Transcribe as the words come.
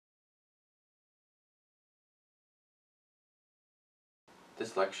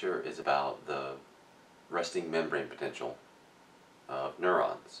This lecture is about the resting membrane potential of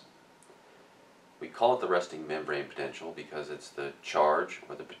neurons. We call it the resting membrane potential because it's the charge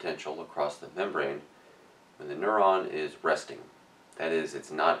or the potential across the membrane when the neuron is resting. That is,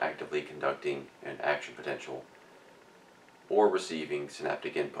 it's not actively conducting an action potential or receiving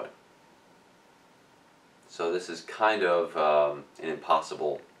synaptic input. So this is kind of an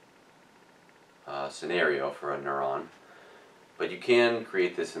impossible scenario for a neuron, but you can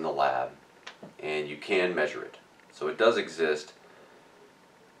create this in the lab and you can measure it. So it does exist.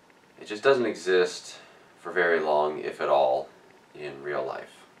 It just doesn't exist for very long, if at all, in real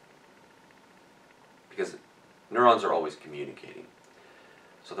life. Because neurons are always communicating.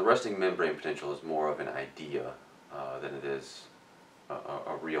 So the resting membrane potential is more of an idea than it is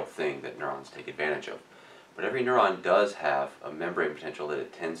a real thing that neurons take advantage of. But every neuron does have a membrane potential that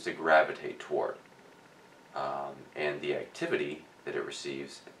it tends to gravitate toward. And the activity that it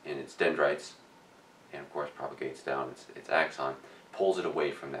receives in its dendrites, and of course propagates down its axon, pulls it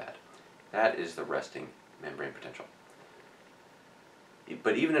away from that. That is the resting membrane potential.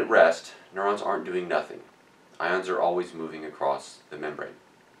 But even at rest, neurons aren't doing nothing. Ions are always moving across the membrane.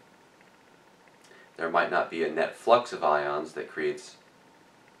 There might not be a net flux of ions that creates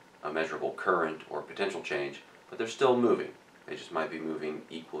a measurable current or potential change, but they're still moving. They just might be moving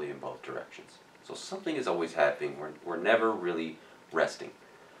equally in both directions. So something is always happening. We're never really resting.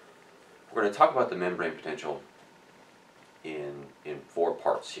 We're going to talk about the membrane potential in 4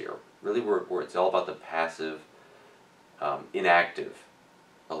 parts here. Really, it's all about the passive, inactive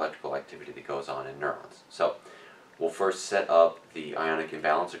electrical activity that goes on in neurons. So we'll first set up the ionic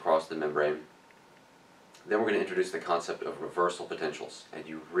imbalance across the membrane. Then we're going to introduce the concept of reversal potentials, and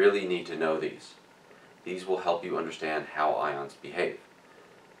you really need to know these. These will help you understand how ions behave.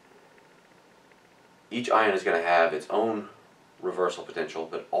 Each ion is going to have its own reversal potential,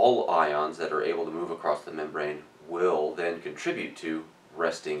 but all ions that are able to move across the membrane will then contribute to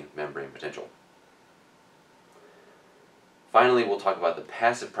resting membrane potential. Finally, we'll talk about the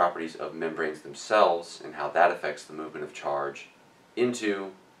passive properties of membranes themselves and how that affects the movement of charge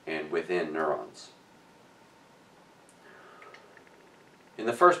into and within neurons. In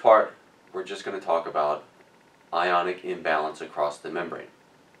the first part, we're just going to talk about ionic imbalance across the membrane,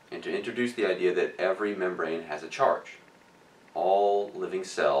 and to introduce the idea that every membrane has a charge. All living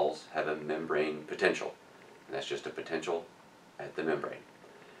cells have a membrane potential, and that's just a potential at the membrane.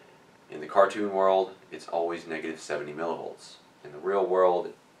 In the cartoon world, it's always negative 70 millivolts. In the real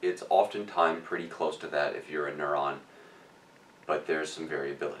world, it's oftentimes pretty close to that if you're a neuron, but there's some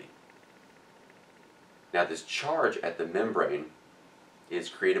variability. Now, this charge at the membrane is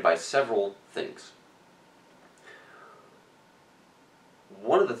created by several things.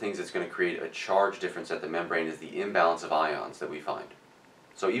 One of the things that's going to create a charge difference at the membrane is the imbalance of ions that we find.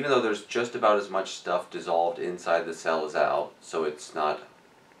 So even though there's just about as much stuff dissolved inside the cell as out, so it's not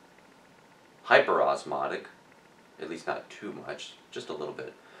hyperosmotic, at least not too much, just a little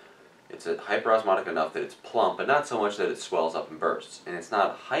bit. It's hyperosmotic enough that it's plump, but not so much that it swells up and bursts. And it's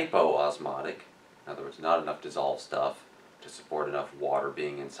not hypoosmotic, in other words, not enough dissolved stuff to support enough water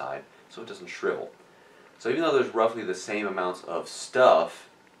being inside, so it doesn't shrivel. So even though there's roughly the same amounts of stuff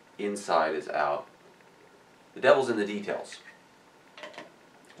inside as out, the devil's in the details.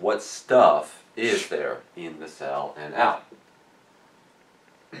 What stuff is there in the cell and out?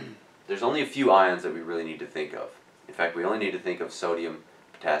 There's only a few ions that we really need to think of. In fact, we only need to think of sodium,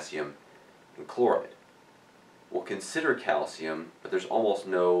 potassium, and chloride. We'll consider calcium, but there's almost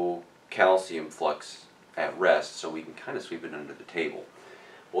no calcium flux at rest, so we can kind of sweep it under the table.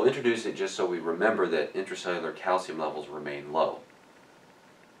 We'll introduce it just so we remember that intracellular calcium levels remain low.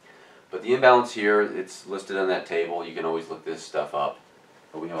 But the imbalance here, it's listed on that table. You can always look this stuff up.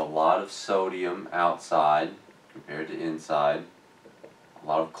 But we have a lot of sodium outside compared to inside. A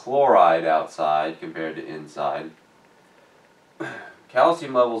lot of chloride outside compared to inside.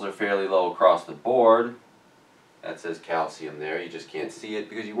 Calcium levels are fairly low across the board. That says calcium there. You just can't see it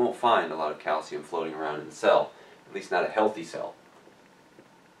because you won't find a lot of calcium floating around in the cell, at least not a healthy cell.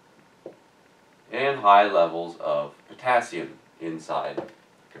 And high levels of potassium inside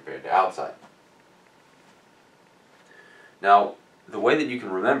compared to outside. Now, the way that you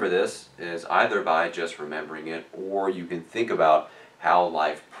can remember this is either by just remembering it, or you can think about how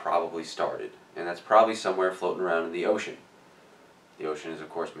life probably started. And that's probably somewhere floating around in the ocean. The ocean is, of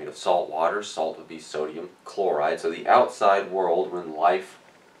course, made of salt water. Salt would be sodium chloride. So the outside world, when life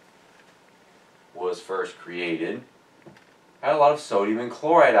was first created, had a lot of sodium and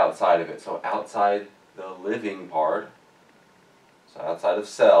chloride outside of it. So outside the living part, so outside of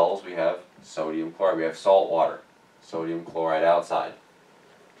cells, we have sodium chloride. We have salt water, sodium chloride outside.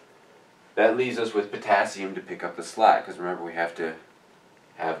 That leaves us with potassium to pick up the slack, because remember we have to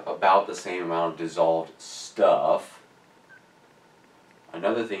have about the same amount of dissolved stuff.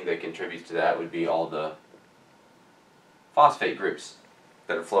 Another thing that contributes to that would be all the phosphate groups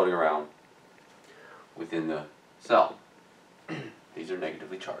that are floating around within the cell. These are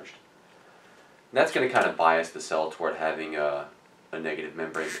negatively charged. And that's going to kind of bias the cell toward having a negative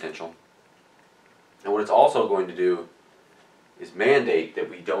membrane potential. And what it's also going to do is mandate that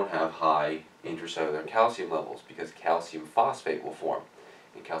we don't have high intracellular calcium levels, because calcium phosphate will form.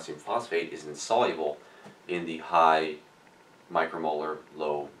 And calcium phosphate is insoluble in the high micromolar,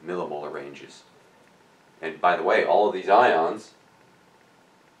 low millimolar ranges. And by the way, all of these ions,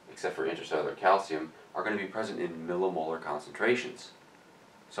 except for intracellular calcium, are going to be present in millimolar concentrations.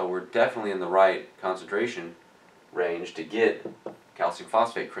 So we're definitely in the right concentration range to get calcium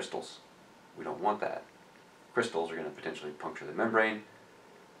phosphate crystals. We don't want that. Crystals are going to potentially puncture the membrane,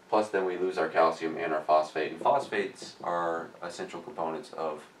 plus then we lose our calcium and our phosphate, and phosphates are essential components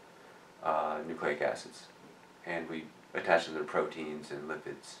of nucleic acids, and we attach them to proteins and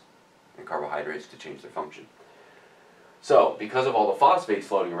lipids and carbohydrates to change their function. So, because of all the phosphates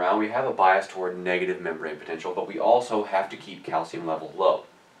floating around, we have a bias toward negative membrane potential, but we also have to keep calcium levels low.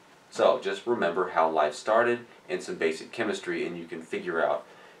 So, just remember how life started and some basic chemistry, and you can figure out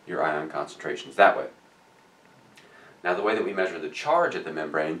your ion concentrations that way. Now, the way that we measure the charge at the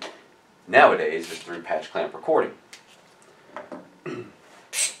membrane nowadays is through patch clamp recording. A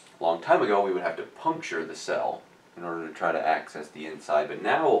long time ago, we would have to puncture the cell in order to try to access the inside, but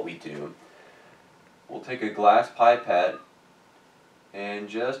now what we do, we'll take a glass pipette and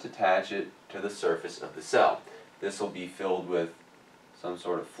just attach it to the surface of the cell. This will be filled with some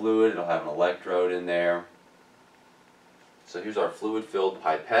sort of fluid. It'll have an electrode in there. So here's our fluid-filled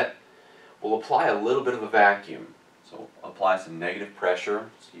pipette. We'll apply a little bit of a vacuum. So apply some negative pressure.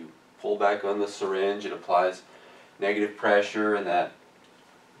 So you pull back on the syringe, it applies negative pressure, and that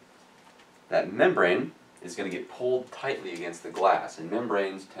membrane is going to get pulled tightly against the glass, and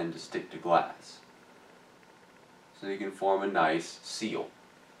membranes tend to stick to glass. So you can form a nice seal.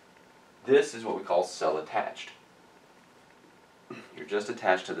 This is what we call cell attached. You're just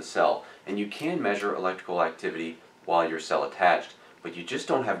attached to the cell, and you can measure electrical activity while you're cell attached, but you just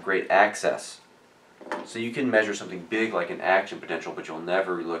don't have great access. So you can measure something big like an action potential, but you'll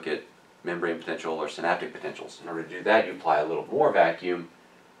never look at membrane potential or synaptic potentials. In order to do that, you apply a little more vacuum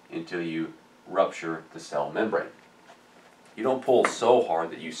until you rupture the cell membrane. You don't pull so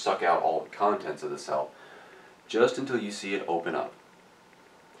hard that you suck out all the contents of the cell, just until you see it open up.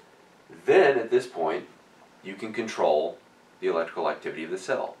 Then, at this point, you can control the electrical activity of the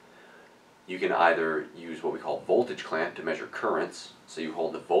cell. You can either use what we call voltage clamp to measure currents, so you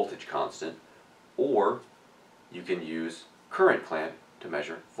hold the voltage constant, or you can use current clamp to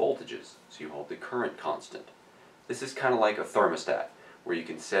measure voltages, so you hold the current constant. This is kind of like a thermostat, where you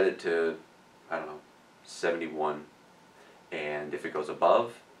can set it to, I don't know, 71, and if it goes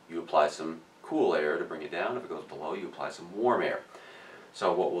above, you apply some cool air to bring it down. If it goes below, you apply some warm air.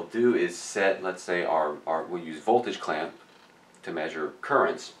 So what we'll do is set, let's say, we'll use voltage clamp to measure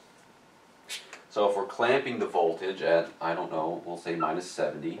currents. So if we're clamping the voltage at, I don't know, we'll say minus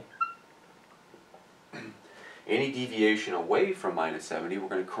 70, any deviation away from minus 70, we're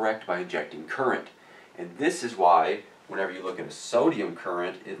going to correct by injecting current. And this is why, whenever you look at a sodium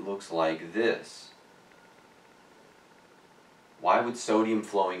current, it looks like this. Why would sodium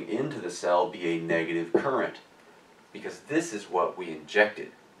flowing into the cell be a negative current? Because this is what we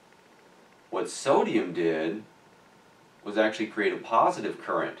injected. What sodium did was actually create a positive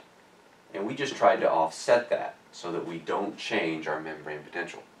current, and we just tried to offset that so that we don't change our membrane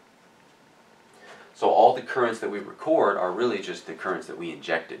potential. So all the currents that we record are really just the currents that we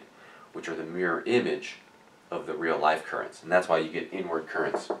injected, which are the mirror image of the real life currents. And that's why you get inward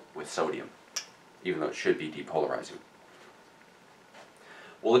currents with sodium, even though it should be depolarizing.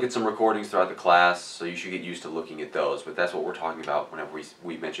 We'll look at some recordings throughout the class, so you should get used to looking at those, but that's what we're talking about whenever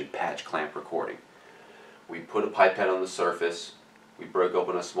we mention patch clamp recording. We put a pipette on the surface, we break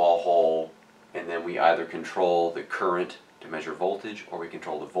open a small hole, and then we either control the current to measure voltage, or we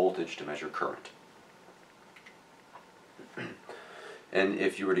control the voltage to measure current. And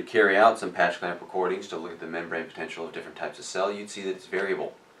if you were to carry out some patch clamp recordings to look at the membrane potential of different types of cell, you'd see that it's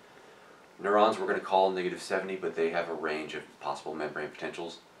variable. Neurons we're going to call negative 70, but they have a range of possible membrane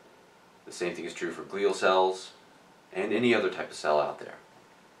potentials. The same thing is true for glial cells and any other type of cell out there.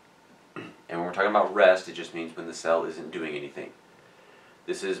 And when we're talking about rest, it just means when the cell isn't doing anything.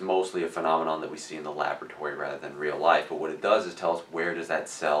 This is mostly a phenomenon that we see in the laboratory rather than real life, but what it does is tell us where does that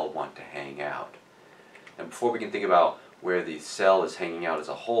cell want to hang out. And before we can think about where the cell is hanging out as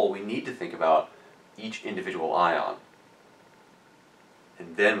a whole, we need to think about each individual ion.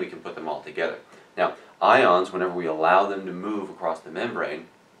 And then we can put them all together. Now, ions, whenever we allow them to move across the membrane,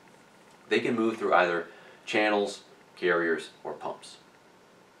 they can move through either channels, carriers, or pumps.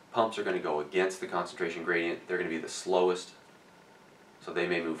 Pumps are going to go against the concentration gradient. They're going to be the slowest, so they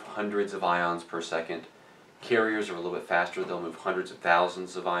may move hundreds of ions per second. Carriers are a little bit faster. They'll move hundreds of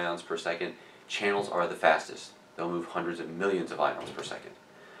thousands of ions per second. Channels are the fastest. They'll move hundreds of millions of ions per second.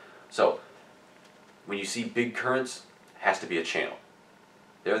 So, when you see big currents, it has to be a channel.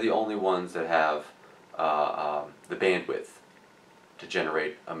 They're the only ones that have the bandwidth to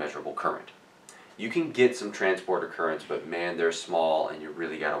generate a measurable current. You can get some transporter currents, but man, they're small and you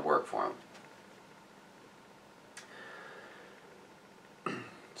really got to work for them.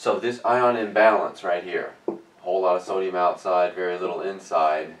 So this ion imbalance right here, a whole lot of sodium outside, very little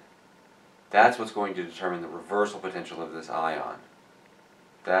inside, that's what's going to determine the reversal potential of this ion.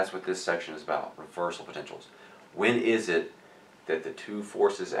 That's what this section is about, reversal potentials. When is it that the two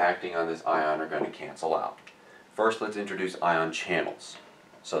forces acting on this ion are going to cancel out? First, let's introduce ion channels.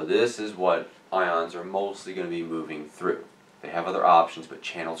 So this is what ions are mostly going to be moving through. They have other options, but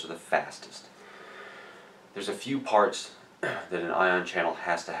channels are the fastest. There's a few parts that an ion channel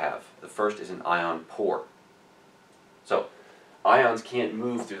has to have. The first is an ion pore. So ions can't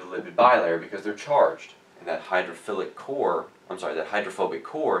move through the lipid bilayer because they're charged, and that hydrophobic core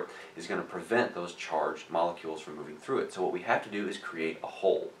is going to prevent those charged molecules from moving through it. So what we have to do is create a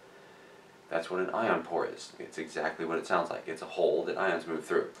hole. That's what an ion pore is. It's exactly what it sounds like. It's a hole that ions move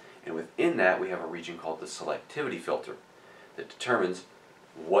through. And within that we have a region called the selectivity filter that determines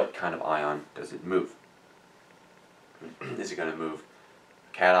what kind of ion does it move. Is it going to move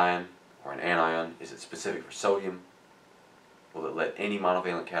a cation or an anion? Is it specific for sodium? Will it let any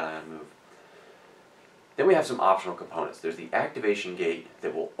monovalent cation move? Then we have some optional components. There's the activation gate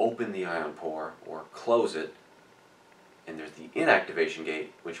that will open the ion pore or close it, and there's the inactivation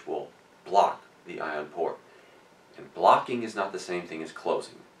gate which will block the ion pore. And blocking is not the same thing as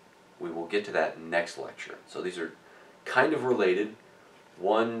closing. We will get to that next lecture. So these are kind of related.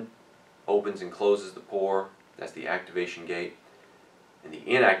 One opens and closes the pore, that's the activation gate, and the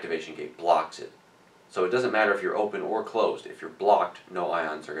inactivation gate blocks it. So it doesn't matter if you're open or closed. If you're blocked, no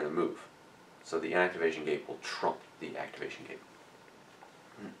ions are going to move. So the inactivation gate will trump the activation gate.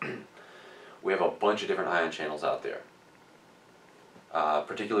 We have a bunch of different ion channels out there,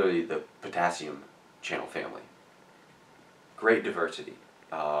 particularly the potassium channel family. Great diversity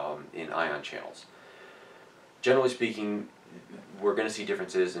in ion channels. Generally speaking, we're going to see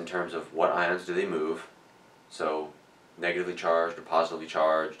differences in terms of what ions do they move. So negatively charged or positively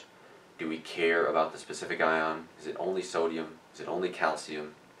charged. Do we care about the specific ion? Is it only sodium? Is it only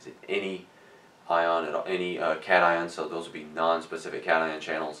calcium? Is it any ion, any cation? So those would be non-specific cation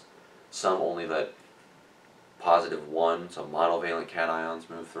channels. Some only let +1, so monovalent cations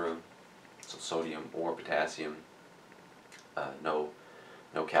move through. So sodium or potassium. No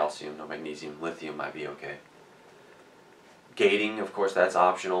calcium, no magnesium. Lithium might be okay. Gating, of course, that's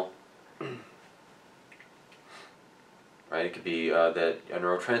optional. Right? It could be that a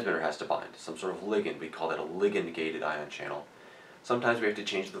neurotransmitter has to bind, some sort of ligand. We call that a ligand-gated ion channel. Sometimes we have to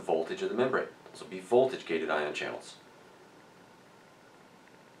change the voltage of the membrane. Those will be voltage-gated ion channels.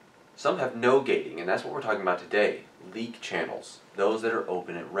 Some have no gating, and that's what we're talking about today. Leak channels, those that are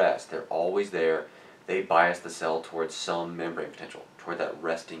open at rest. They're always there. They bias the cell towards some membrane potential, toward that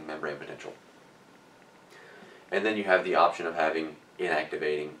resting membrane potential. And then you have the option of having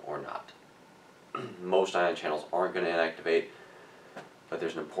inactivating or not. Most ion channels aren't going to inactivate, but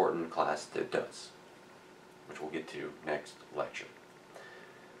there's an important class that does, which we'll get to next lecture.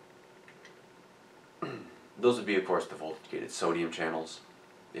 Those would be, of course, the voltage-gated sodium channels.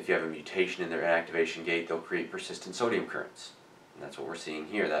 If you have a mutation in their inactivation gate, they'll create persistent sodium currents. And that's what we're seeing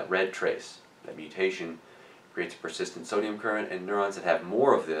here, that red trace. That mutation creates a persistent sodium current, and neurons that have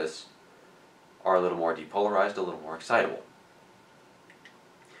more of this are a little more depolarized, a little more excitable.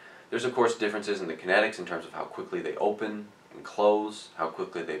 There's, of course, differences in the kinetics in terms of how quickly they open and close, how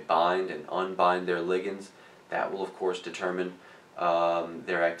quickly they bind and unbind their ligands. That will, of course, determine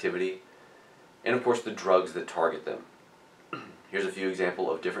their activity. And, of course, the drugs that target them. Here's a few examples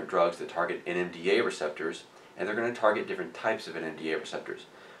of different drugs that target NMDA receptors, and they're going to target different types of NMDA receptors.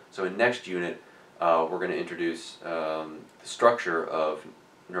 So in next unit, we're going to introduce the structure of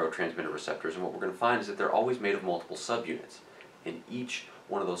neurotransmitter receptors, and what we're going to find is that they're always made of multiple subunits. And each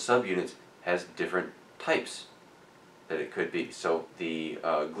one of those subunits has different types that it could be. So the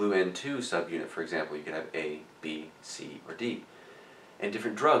GLUN2 subunit, for example, you could have A, B, C, or D. And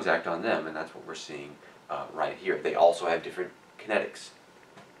different drugs act on them, and that's what we're seeing right here. They also have different kinetics.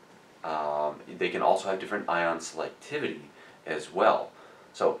 They can also have different ion selectivity as well.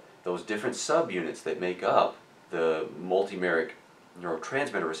 So those different subunits that make up the multimeric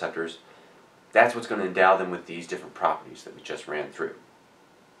neurotransmitter receptors, that's what's going to endow them with these different properties that we just ran through.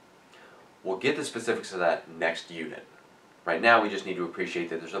 We'll get the specifics of that next unit. Right now we just need to appreciate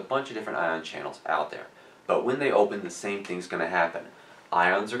that there's a bunch of different ion channels out there. But when they open, the same thing's going to happen.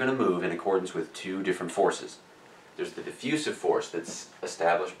 Ions are going to move in accordance with two different forces. There's the diffusive force that's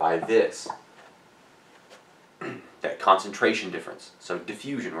established by this, that concentration difference. So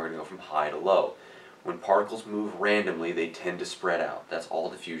diffusion, we're going to go from high to low. When particles move randomly, they tend to spread out. That's all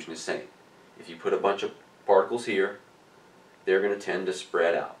diffusion is saying. If you put a bunch of particles here, they're going to tend to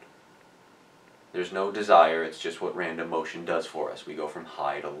spread out. There's no desire, it's just what random motion does for us. We go from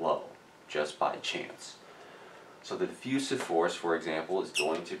high to low, just by chance. So the diffusive force, for example, is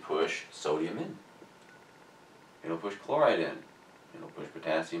going to push sodium in. It'll push chloride in. It'll push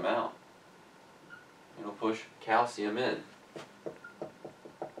potassium out. It'll push calcium in.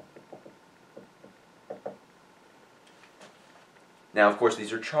 Now, of course,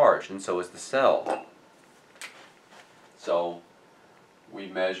 these are charged, and so is the cell. So we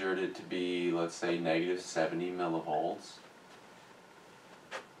measured it to be, let's say, negative 70 millivolts.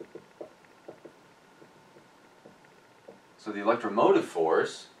 So the electromotive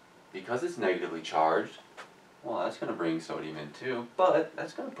force, because it's negatively charged, well, that's going to bring sodium in too, but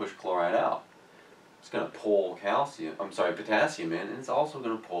that's going to push chloride out. It's going to pull potassium in, and it's also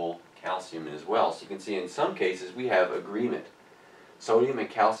going to pull calcium in as well. So you can see in some cases we have agreement. Sodium and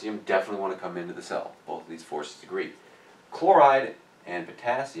calcium definitely want to come into the cell. Both of these forces agree. Chloride and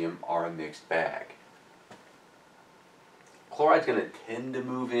potassium are a mixed bag. Chloride's going to tend to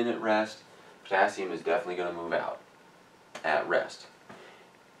move in at rest. Potassium is definitely going to move out at rest.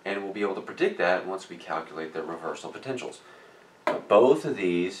 And we'll be able to predict that once we calculate their reversal potentials. But both of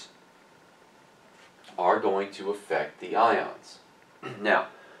these are going to affect the ions. Now,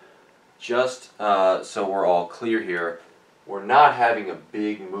 just so we're all clear here, we're not having a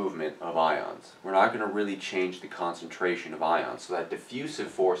big movement of ions. We're not going to really change the concentration of ions, so that diffusive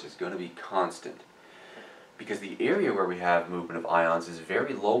force is going to be constant. Because the area where we have movement of ions is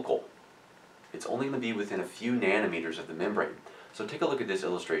very local. It's only going to be within a few nanometers of the membrane. So take a look at this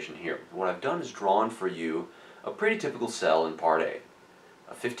illustration here. What I've done is drawn for you a pretty typical cell in part A.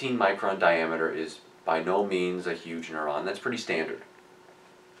 A 15 micron diameter is by no means a huge neuron. That's pretty standard.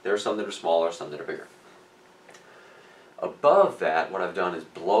 There are some that are smaller, some that are bigger. Above that, what I've done is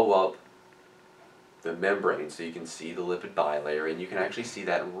blow up the membrane so you can see the lipid bilayer, and you can actually see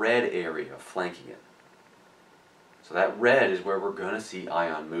that red area flanking it. So that red is where we're going to see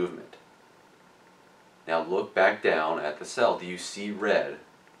ion movement. Now look back down at the cell. Do you see red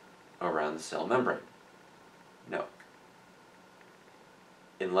around the cell membrane? No.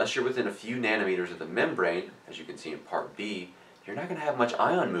 Unless you're within a few nanometers of the membrane, as you can see in part B, you're not going to have much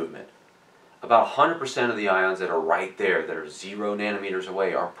ion movement. About 100% of the ions that are right there, that are 0 nanometers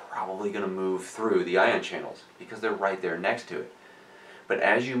away, are probably going to move through the ion channels because they're right there next to it. But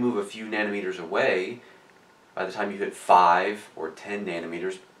as you move a few nanometers away, by the time you hit 5 or 10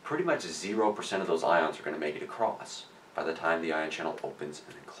 nanometers, pretty much 0% of those ions are going to make it across by the time the ion channel opens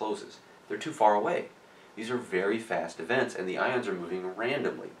and then closes. They're too far away. These are very fast events, and the ions are moving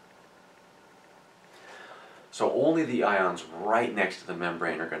randomly. So only the ions right next to the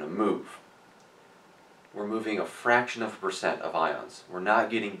membrane are going to move. We're moving a fraction of a percent of ions. We're not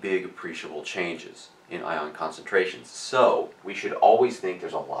getting big appreciable changes in ion concentrations. So we should always think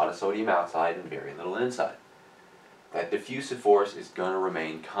there's a lot of sodium outside and very little inside. That diffusive force is going to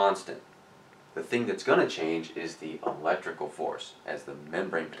remain constant. The thing that's going to change is the electrical force as the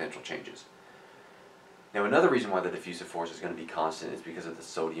membrane potential changes. Now another reason why the diffusive force is going to be constant is because of the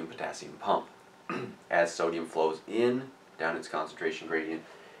sodium-potassium pump. As sodium flows in, down its concentration gradient,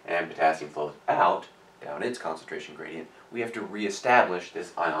 and potassium flows out, down its concentration gradient, we have to reestablish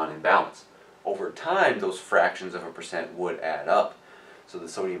this ion imbalance. Over time, those fractions of a percent would add up. So the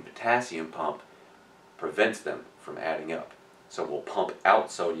sodium-potassium pump prevents them from adding up. So we'll pump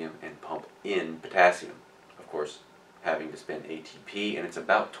out sodium and pump in potassium. Of course, having to spend ATP, and it's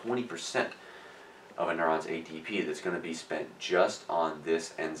about 20% of a neuron's ATP that's going to be spent just on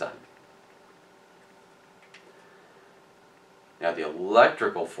this enzyme. Now the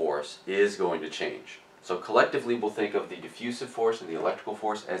electrical force is going to change. So collectively we'll think of the diffusive force and the electrical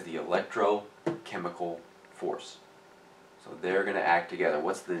force as the electrochemical force. So they're going to act together.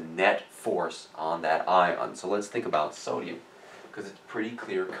 What's the net force on that ion? So let's think about sodium, because it's pretty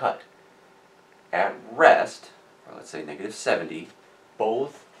clear cut. At rest, or let's say negative 70,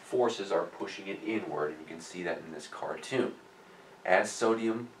 both forces are pushing it inward, and you can see that in this cartoon. As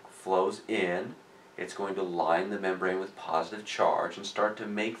sodium flows in, it's going to line the membrane with positive charge and start to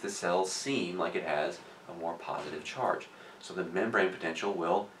make the cell seem like it has a more positive charge. So the membrane potential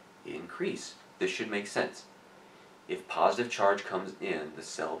will increase. This should make sense. If positive charge comes in, the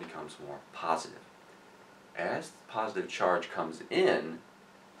cell becomes more positive. As positive charge comes in,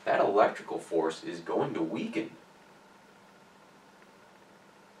 that electrical force is going to weaken.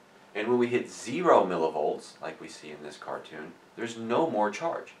 And when we hit 0 millivolts, like we see in this cartoon, there's no more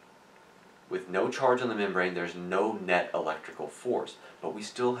charge. With no charge on the membrane, there's no net electrical force, but we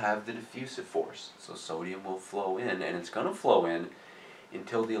still have the diffusive force. So sodium will flow in, and it's going to flow in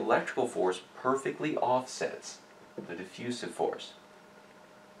until the electrical force perfectly offsets the diffusive force.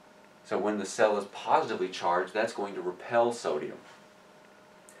 So when the cell is positively charged, that's going to repel sodium.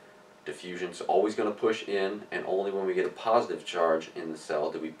 Diffusion is always going to push in, and only when we get a positive charge in the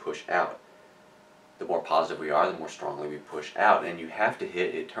cell do we push out. The more positive we are, the more strongly we push out, and you have to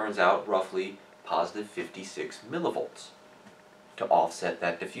hit, it turns out, roughly positive 56 millivolts to offset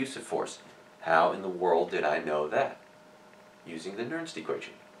that diffusive force. How in the world did I know that? Using the Nernst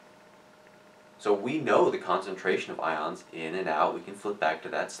equation. So we know the concentration of ions in and out. We can flip back to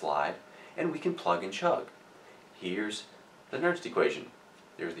that slide, and we can plug and chug. Here's the Nernst equation.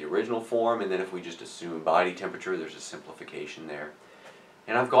 There's the original form, and then if we just assume body temperature, there's a simplification there.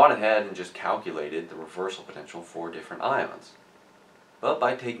 And I've gone ahead and just calculated the reversal potential for different ions. But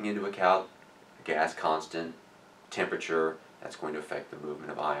by taking into account the gas constant, temperature, that's going to affect the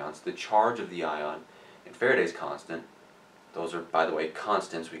movement of ions, the charge of the ion, and Faraday's constant, those are, by the way,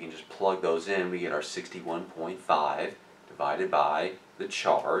 constants. We can just plug those in. We get our 61.5 divided by the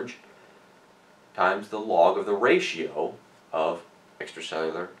charge times the log of the ratio of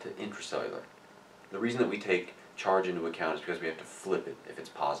extracellular to intracellular. The reason that we take charge into account is because we have to flip it if it's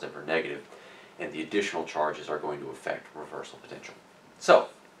positive or negative, and the additional charges are going to affect reversal potential. So,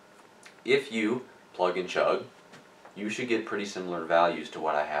 if you plug and chug, you should get pretty similar values to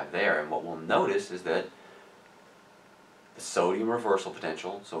what I have there, and what we'll notice is that the sodium reversal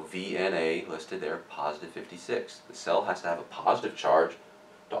potential, so VNA listed there, positive 56. The cell has to have a positive charge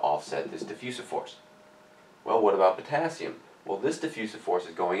to offset this diffusive force. Well, what about potassium? Well, this diffusive force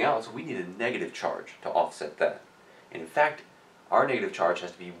is going out, so we need a negative charge to offset that. And in fact, our negative charge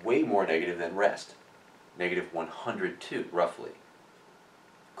has to be way more negative than rest. Negative 102, roughly.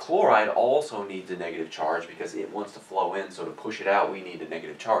 Chloride also needs a negative charge because it wants to flow in, so to push it out, we need a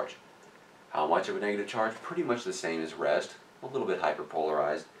negative charge. How much of a negative charge? Pretty much the same as rest, a little bit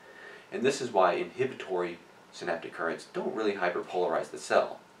hyperpolarized. And this is why inhibitory synaptic currents don't really hyperpolarize the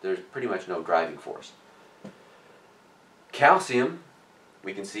cell. There's pretty much no driving force. Calcium,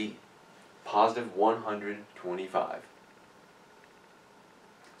 we can see positive 125.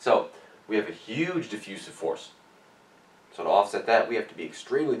 So we have a huge diffusive force. So to offset that, we have to be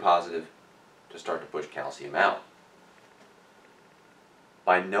extremely positive to start to push calcium out.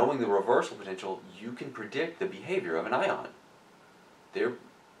 By knowing the reversal potential, you can predict the behavior of an ion. They're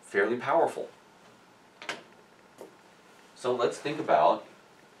fairly powerful. So let's think about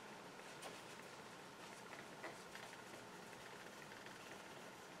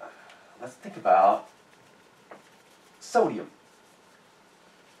sodium.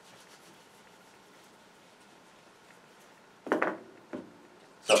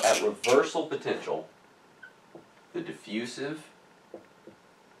 So at reversal potential, the diffusive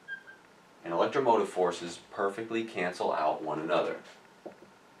and electromotive forces perfectly cancel out one another.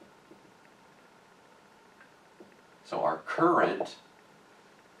 So our current,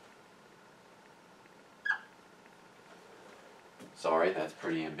 sorry, that's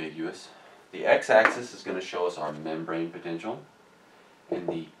pretty ambiguous. The x-axis is going to show us our membrane potential, and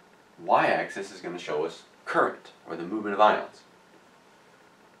the y-axis is going to show us current, or the movement of ions.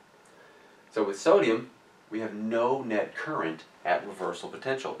 So with sodium, we have no net current at reversal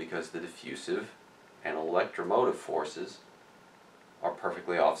potential because the diffusive and electromotive forces are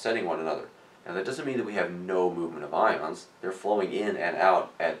perfectly offsetting one another. Now that doesn't mean that we have no movement of ions. They're flowing in and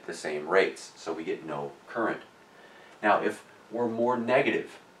out at the same rates, so we get no current. Now if we're more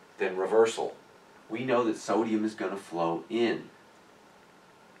negative than reversal, we know that sodium is going to flow in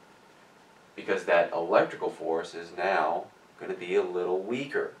because that electrical force is now going to be a little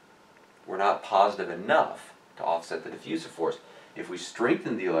weaker. We're not positive enough to offset the diffusive force. If we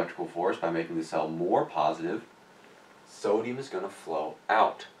strengthen the electrical force by making the cell more positive, sodium is going to flow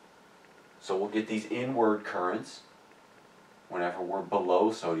out. So we'll get these inward currents whenever we're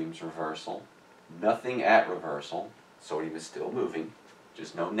below sodium's reversal. Nothing at reversal. Sodium is still moving,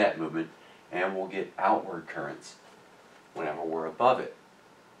 just no net movement. And we'll get outward currents whenever we're above it.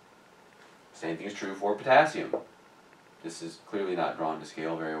 Same thing is true for potassium. This is clearly not drawn to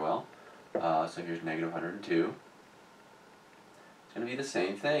scale very well. So here's negative 102. It's going to be the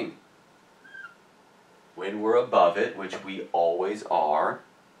same thing. When we're above it, which we always are,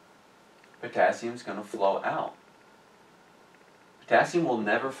 potassium's going to flow out. Potassium will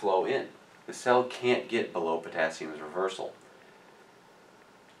never flow in. The cell can't get below potassium's reversal,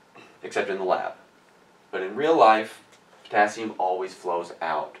 except in the lab. But in real life, potassium always flows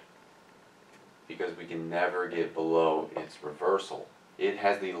out because we can never get below its reversal. It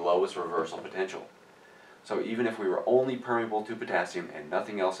has the lowest reversal potential. So even if we were only permeable to potassium and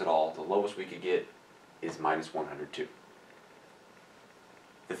nothing else at all, the lowest we could get is minus 102.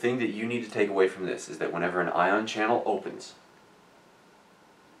 The thing that you need to take away from this is that whenever an ion channel opens,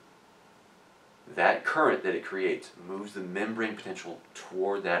 that current that it creates moves the membrane potential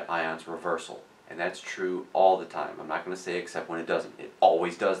toward that ion's reversal. And that's true all the time. I'm not going to say except when it doesn't. It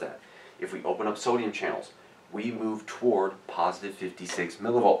always does that. If we open up sodium channels, we move toward positive 56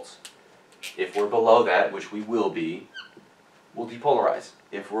 millivolts. If we're below that, which we will be, we'll depolarize.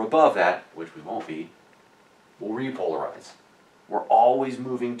 If we're above that, which we won't be, we'll repolarize. We're always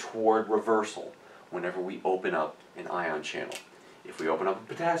moving toward reversal whenever we open up an ion channel. If we open up a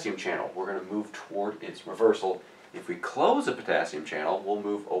potassium channel, we're going to move toward its reversal. If we close a potassium channel, we'll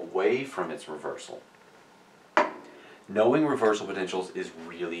move away from its reversal. Knowing reversal potentials is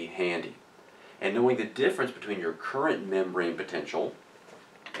really handy. And knowing the difference between your current membrane potential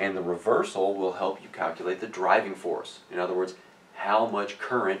and the reversal will help you calculate the driving force. In other words, how much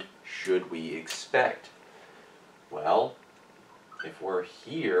current should we expect? Well, if we're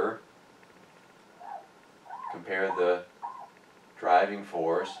here, compare the driving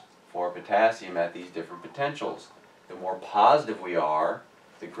force for potassium at these different potentials. The more positive we are,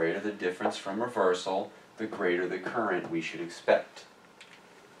 the greater the difference from reversal, the greater the current we should expect.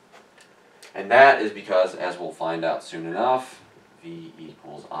 And that is because, as we'll find out soon enough, V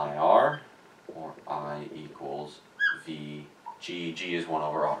equals IR, or I equals VG. G is 1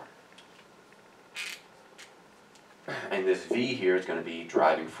 over R. And this V here is going to be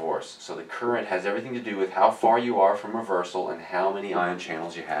driving force. So the current has everything to do with how far you are from reversal and how many ion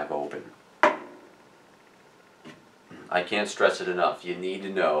channels you have open. I can't stress it enough. You need to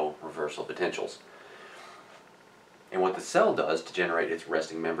know reversal potentials. And what the cell does to generate its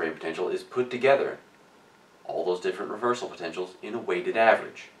resting membrane potential is put together all those different reversal potentials in a weighted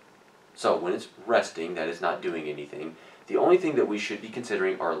average. So when it's resting, that is not doing anything. The only thing that we should be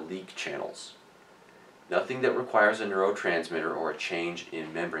considering are leak channels. Nothing that requires a neurotransmitter or a change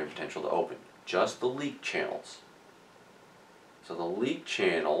in membrane potential to open. Just the leak channels. So the leak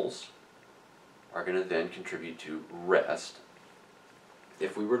channels are going to then contribute to rest.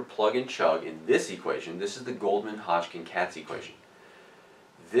 If we were to plug and chug in this equation, this is the Goldman-Hodgkin-Katz equation.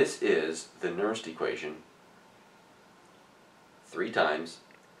 This is the Nernst equation 3 times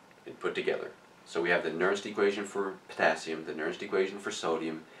and put together. So we have the Nernst equation for potassium, the Nernst equation for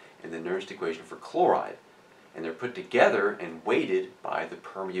sodium, and the Nernst equation for chloride. And they're put together and weighted by the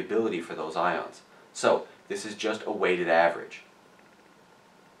permeability for those ions. So this is just a weighted average.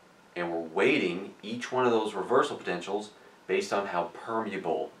 And we're weighting each one of those reversal potentials based on how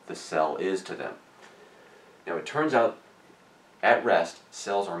permeable the cell is to them. Now it turns out at rest,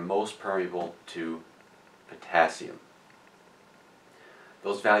 cells are most permeable to potassium.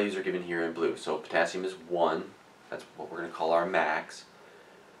 Those values are given here in blue. So potassium is 1, that's what we're going to call our max.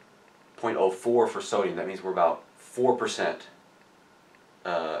 0.04 for sodium, that means we're about 4%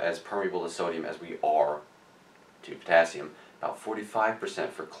 as permeable to sodium as we are to potassium. About 45%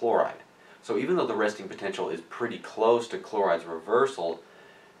 for chloride. So even though the resting potential is pretty close to chloride's reversal,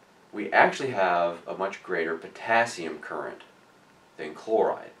 we actually have a much greater potassium current than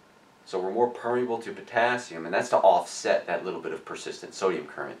chloride. So we're more permeable to potassium, and that's to offset that little bit of persistent sodium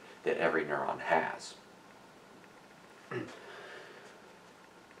current that every neuron has.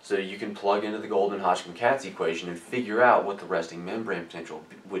 So you can plug into the Goldman-Hodgkin-Katz equation and figure out what the resting membrane potential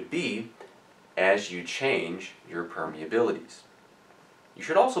would be as you change your permeabilities. You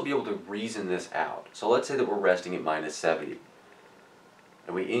should also be able to reason this out. So let's say that we're resting at minus 70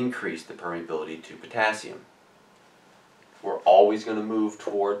 and we increase the permeability to potassium. We're always going to move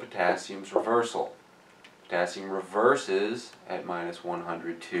toward potassium's reversal. Potassium reverses at minus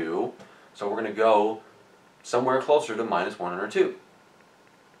 102, so we're going to go somewhere closer to minus 102.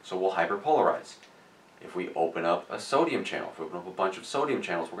 So we'll hyperpolarize. If we open up a sodium channel, if we open up a bunch of sodium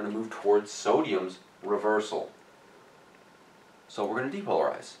channels, we're going to move towards sodium's reversal. So we're going to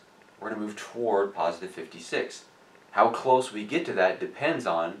depolarize. We're going to move toward positive 56. How close we get to that depends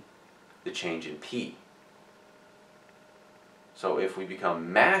on the change in P. So if we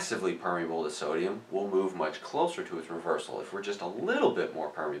become massively permeable to sodium, we'll move much closer to its reversal. If we're just a little bit more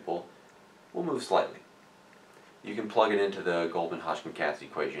permeable, we'll move slightly. You can plug it into the Goldman-Hodgkin-Katz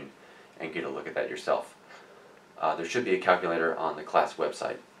equation and get a look at that yourself. There should be a calculator on the class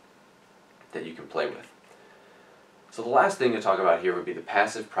website that you can play with. So the last thing to talk about here would be the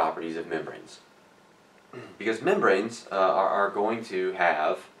passive properties of membranes. Because membranes are going to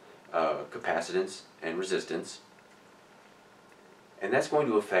have capacitance and resistance, and that's going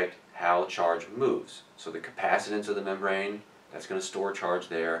to affect how charge moves. So the capacitance of the membrane, that's going to store charge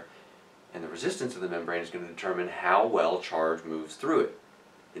there, and the resistance of the membrane is going to determine how well charge moves through it.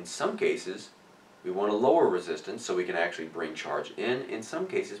 In some cases, we want a lower resistance so we can actually bring charge in. In some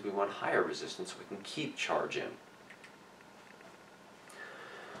cases, we want higher resistance so we can keep charge in.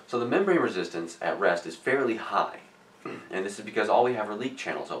 So the membrane resistance at rest is fairly high, and this is because all we have are leak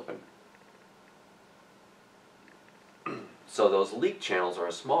channels open. So those leak channels are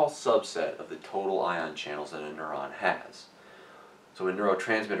a small subset of the total ion channels that a neuron has. So when a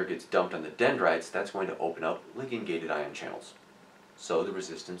neurotransmitter gets dumped on the dendrites, that's going to open up ligand-gated ion channels. So the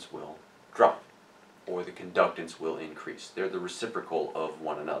resistance will drop, or the conductance will increase. They're the reciprocal of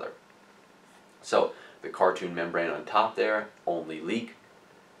one another. So the cartoon membrane on top there, only leak.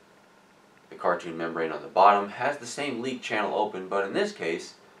 The cartoon membrane on the bottom has the same leak channel open, but in this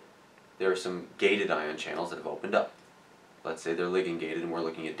case, there are some gated ion channels that have opened up. Let's say they're ligand gated and we're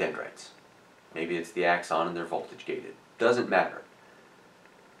looking at dendrites. Maybe it's the axon and they're voltage gated. Doesn't matter.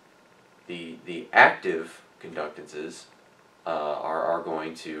 The active conductances are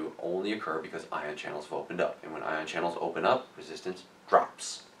going to only occur because ion channels have opened up. And when ion channels open up, resistance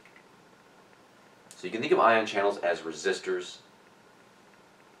drops. So you can think of ion channels as resistors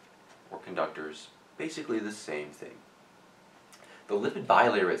or conductors, basically the same thing. The lipid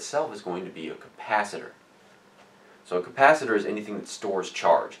bilayer itself is going to be a capacitor. So a capacitor is anything that stores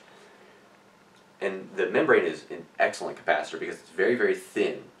charge. And the membrane is an excellent capacitor because it's very, very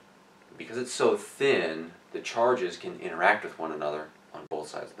thin. Because it's so thin, the charges can interact with one another on both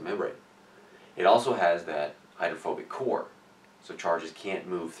sides of the membrane. It also has that hydrophobic core, so charges can't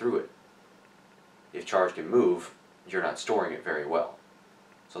move through it. If charge can move, you're not storing it very well.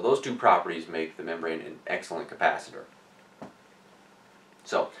 So those two properties make the membrane an excellent capacitor.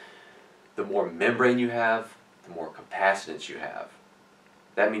 So the more membrane you have, the more capacitance you have.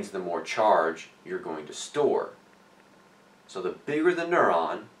 That means the more charge you're going to store. So the bigger the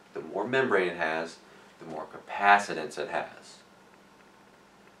neuron, the more membrane it has, the more capacitance it has.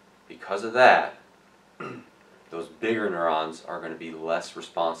 Because of that, those bigger neurons are going to be less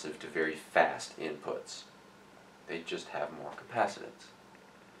responsive to very fast inputs. They just have more capacitance.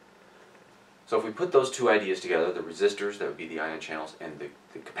 So if we put those two ideas together, the resistors, that would be the ion channels, and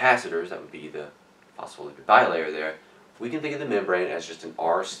the capacitors, that would be the phospholipid bilayer there, we can think of the membrane as just an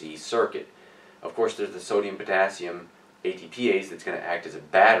RC circuit. Of course, there's the sodium-potassium ATPase that's going to act as a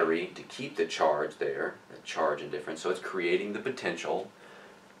battery to keep the charge there, the charge indifference, so it's creating the potential,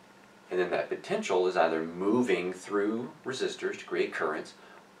 and then that potential is either moving through resistors to create currents,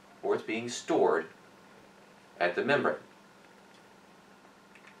 or it's being stored at the membrane.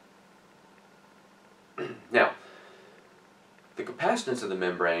 Now, the capacitance of the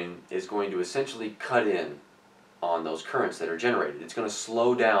membrane is going to essentially cut in on those currents that are generated. It's going to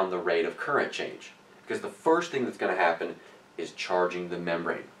slow down the rate of current change, because the first thing that's going to happen is charging the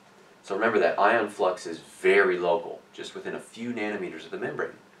membrane. So remember that ion flux is very local, just within a few nanometers of the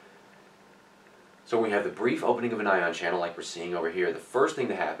membrane. So when we have the brief opening of an ion channel like we're seeing over here, the first thing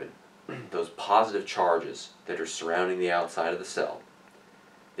to happen, those positive charges that are surrounding the outside of the cell,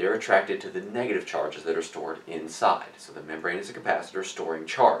 they're attracted to the negative charges that are stored inside. So the membrane is a capacitor storing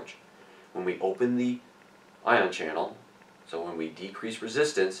charge. When we open the ion channel, so when we decrease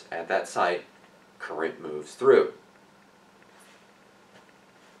resistance at that site, current moves through.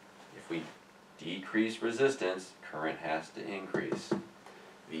 If we decrease resistance, current has to increase.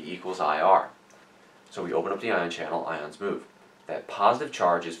 V equals IR. So we open up the ion channel, ions move. That positive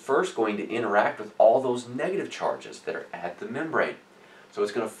charge is first going to interact with all those negative charges that are at the membrane. So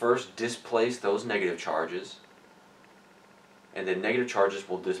it's going to first displace those negative charges, and then negative charges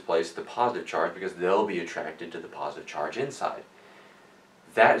will displace the positive charge because they'll be attracted to the positive charge inside.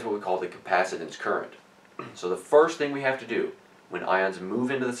 That is what we call the capacitance current. So the first thing we have to do, when ions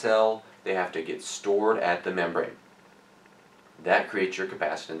move into the cell, they have to get stored at the membrane. That creates your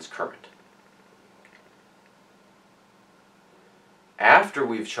capacitance current. After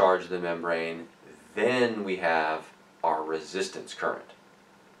we've charged the membrane, then we have our resistance current.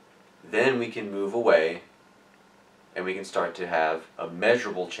 Then we can move away and we can start to have a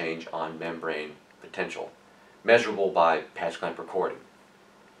measurable change on membrane potential. measurable by patch clamp recording.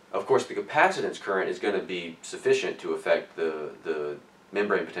 Of course, the capacitance current is going to be sufficient to affect the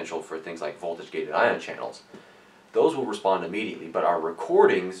membrane potential for things like voltage-gated ion channels. Those will respond immediately, but our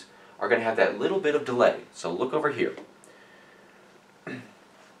recordings are going to have that little bit of delay. So look over here.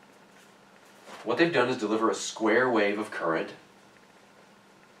 What they've done is deliver a square wave of current,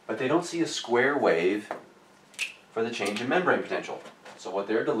 but they don't see a square wave for the change in membrane potential. So what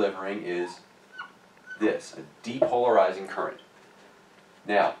they're delivering is this, a depolarizing current.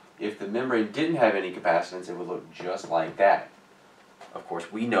 Now, if the membrane didn't have any capacitance, it would look just like that. Of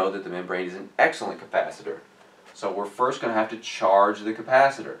course, we know that the membrane is an excellent capacitor. So we're first going to have to charge the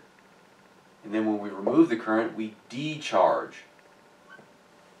capacitor. And then when we remove the current, we decharge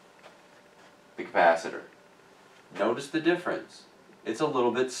the capacitor. Notice the difference. It's a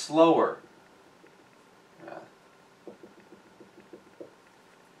little bit slower.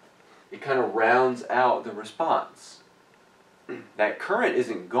 It kind of rounds out the response. That current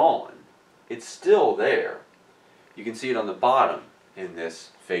isn't gone. It's still there. You can see it on the bottom in this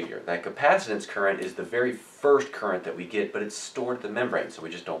figure. That capacitance current is the very first current that we get, but it's stored at the membrane, so we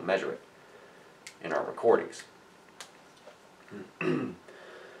just don't measure it in our recordings.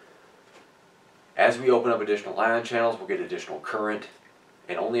 As we open up additional ion channels, we'll get additional current,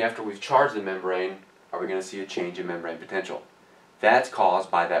 and only after we've charged the membrane are we going to see a change in membrane potential. That's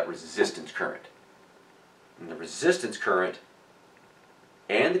caused by that resistance current. And the resistance current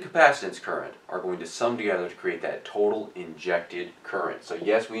and the capacitance current are going to sum together to create that total injected current. So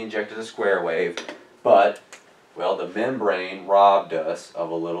yes, we injected a square wave, but, well, the membrane robbed us of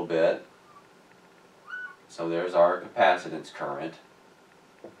a little bit. So there's our capacitance current.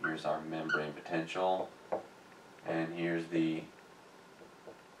 Here's our membrane potential. And here's the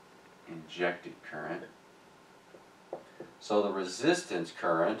injected current. So the resistance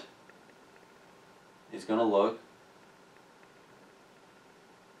current is going to look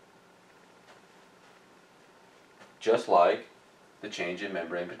just like the change in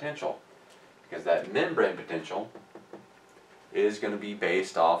membrane potential, because that membrane potential is going to be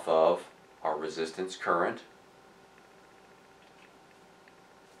based off of our resistance current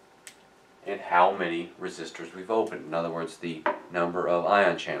and how many resistors we've opened. In other words, the number of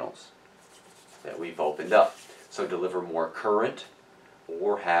ion channels that we've opened up. So deliver more current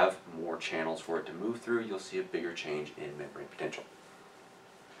or have more channels for it to move through, you'll see a bigger change in membrane potential.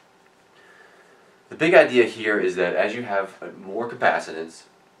 The big idea here is that as you have more capacitance,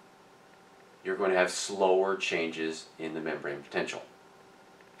 you're going to have slower changes in the membrane potential.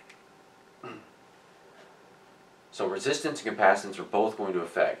 So resistance and capacitance are both going to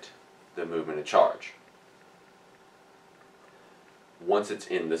affect the movement of charge once it's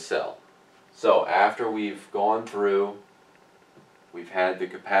in the cell. So after we've gone through, we've had the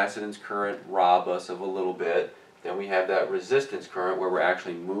capacitance current rob us of a little bit, then we have that resistance current where we're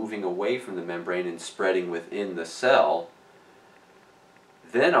actually moving away from the membrane and spreading within the cell.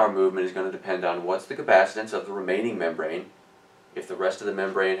 Then our movement is going to depend on what's the capacitance of the remaining membrane. If the rest of the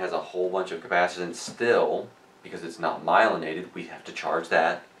membrane has a whole bunch of capacitance still, because it's not myelinated, we have to charge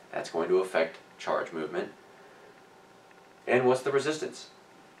that. That's going to affect charge movement. And what's the resistance?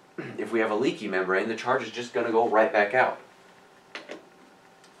 If we have a leaky membrane, the charge is just going to go right back out.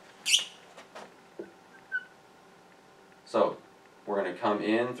 So we're going to come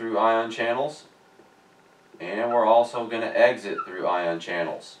in through ion channels, and we're also going to exit through ion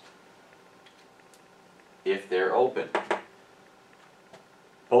channels if they're open.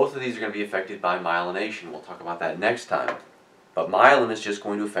 Both of these are going to be affected by myelination. We'll talk about that next time. But myelin is just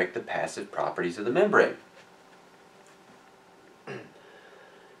going to affect the passive properties of the membrane.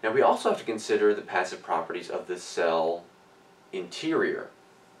 Now we also have to consider the passive properties of the cell interior.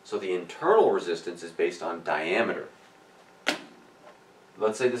 So the internal resistance is based on diameter.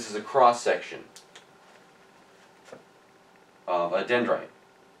 Let's say this is a cross-section of a dendrite.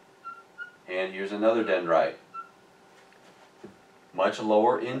 And here's another dendrite. Much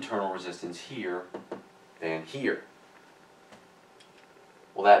lower internal resistance here than here.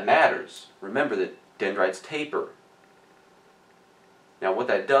 Well, that matters. Remember that dendrites taper. Now what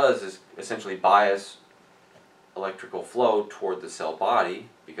that does is essentially bias electrical flow toward the cell body,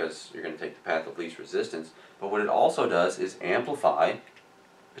 because you're going to take the path of least resistance, but what it also does is amplify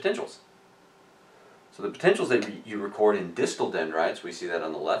potentials. So the potentials that you record in distal dendrites, we see that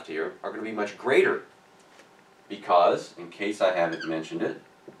on the left here, are going to be much greater, because, in case I haven't mentioned it,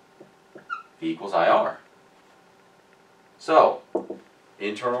 V equals IR. So,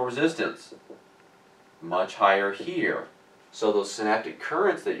 internal resistance, much higher here. So those synaptic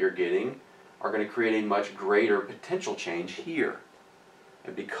currents that you're getting are going to create a much greater potential change here.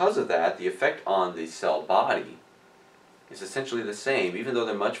 And because of that, the effect on the cell body is essentially the same. Even though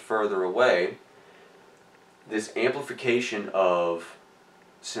they're much further away, this amplification of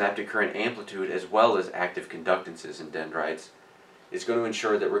synaptic current amplitude as well as active conductances in dendrites is going to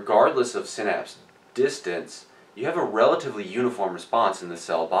ensure that regardless of synapse distance, you have a relatively uniform response in the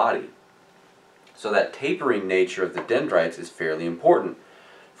cell body. So that tapering nature of the dendrites is fairly important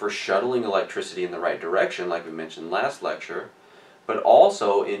for shuttling electricity in the right direction, like we mentioned last lecture, but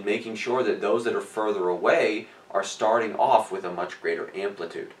also in making sure that those that are further away are starting off with a much greater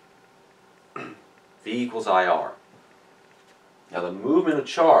amplitude. V equals IR. Now the movement of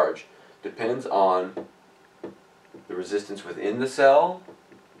charge depends on the resistance within the cell,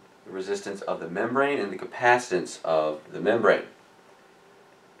 the resistance of the membrane, and the capacitance of the membrane.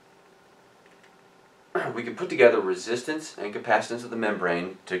 We can put together resistance and capacitance of the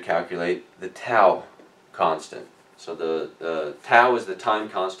membrane to calculate the tau constant. So the tau is the time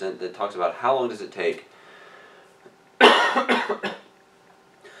constant that talks about how long does it take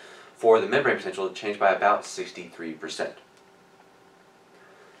for the membrane potential to change by about 63%.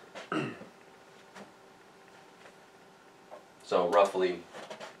 So roughly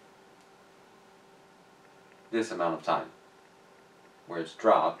this amount of time where it's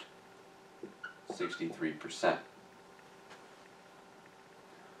dropped 63%.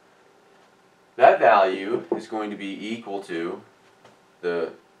 That value is going to be equal to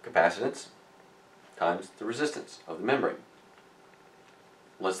the capacitance times the resistance of the membrane.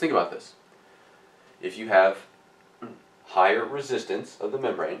 Let's think about this. If you have higher resistance of the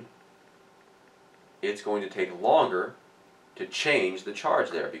membrane, it's going to take longer to change the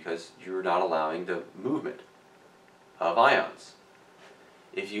charge there because you're not allowing the movement of ions.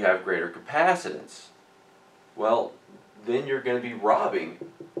 If you have greater capacitance, well, then you're going to be robbing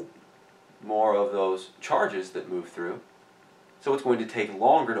more of those charges that move through. So it's going to take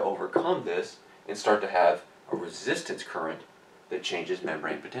longer to overcome this and start to have a resistance current that changes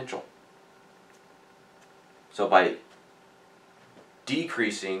membrane potential. So by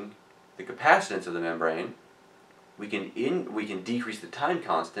decreasing the capacitance of the membrane, we can decrease the time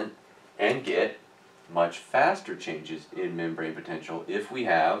constant and get much faster changes in membrane potential if we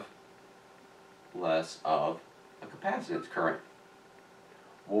have less of a capacitance current.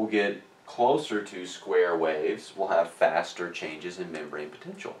 We'll get closer to square waves, we'll have faster changes in membrane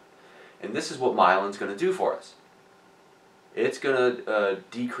potential. And this is what myelin's going to do for us. It's going to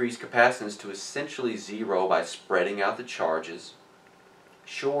decrease capacitance to essentially zero by spreading out the charges.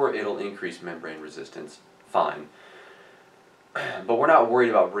 Sure, it'll increase membrane resistance, fine. But we're not worried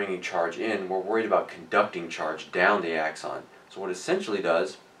about bringing charge in, we're worried about conducting charge down the axon. So what it essentially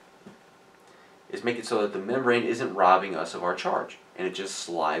does is make it so that the membrane isn't robbing us of our charge, and it just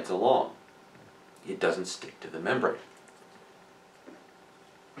slides along. It doesn't stick to the membrane.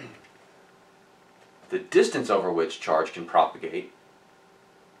 The distance over which charge can propagate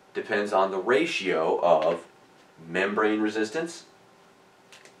depends on the ratio of membrane resistance,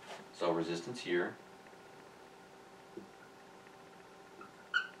 so resistance here,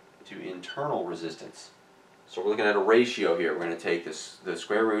 to internal resistance. So we're looking at a ratio here. We're going to take the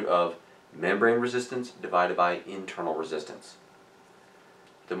square root of membrane resistance divided by internal resistance.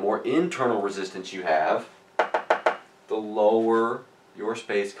 The more internal resistance you have, the lower your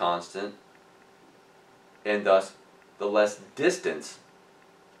space constant, and thus the less distance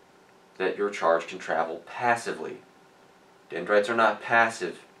that your charge can travel passively. Dendrites are not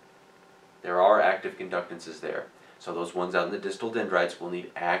passive. There are active conductances there. So those ones out in the distal dendrites will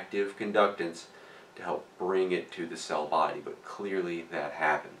need active conductance to help bring it to the cell body, but clearly that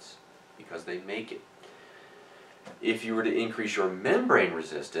happens because they make it. If you were to increase your membrane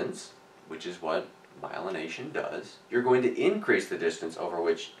resistance, which is what myelination does, you're going to increase the distance over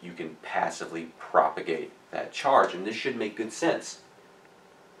which you can passively propagate that charge, and this should make good sense.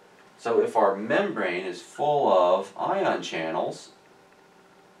 So if our membrane is full of ion channels,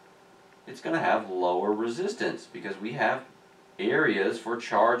 it's going to have lower resistance because we have areas for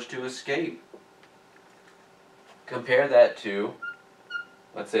charge to escape. Compare that to,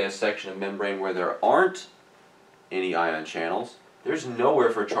 let's say, a section of membrane where there aren't any ion channels. There's nowhere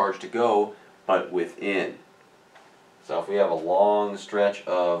for charge to go but within. So if we have a long stretch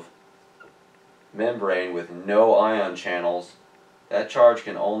of membrane with no ion channels, that charge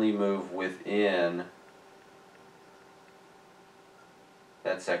can only move within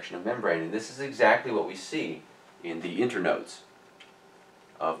that section of membrane. And this is exactly what we see in the internodes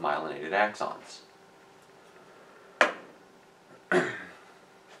of myelinated axons.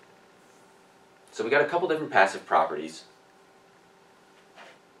 So we got a couple different passive properties.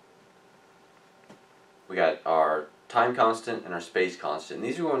 We got our time constant and our space constant. And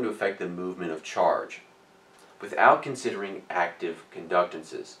these are going to affect the movement of charge without considering active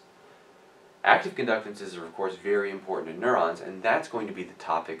conductances. Active conductances are of course very important in neurons, and that's going to be the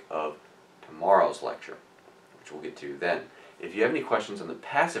topic of tomorrow's lecture, which we'll get to then. If you have any questions on the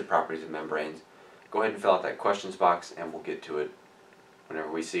passive properties of membranes, go ahead and fill out that questions box and we'll get to it whenever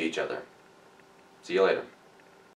we see each other. See you later.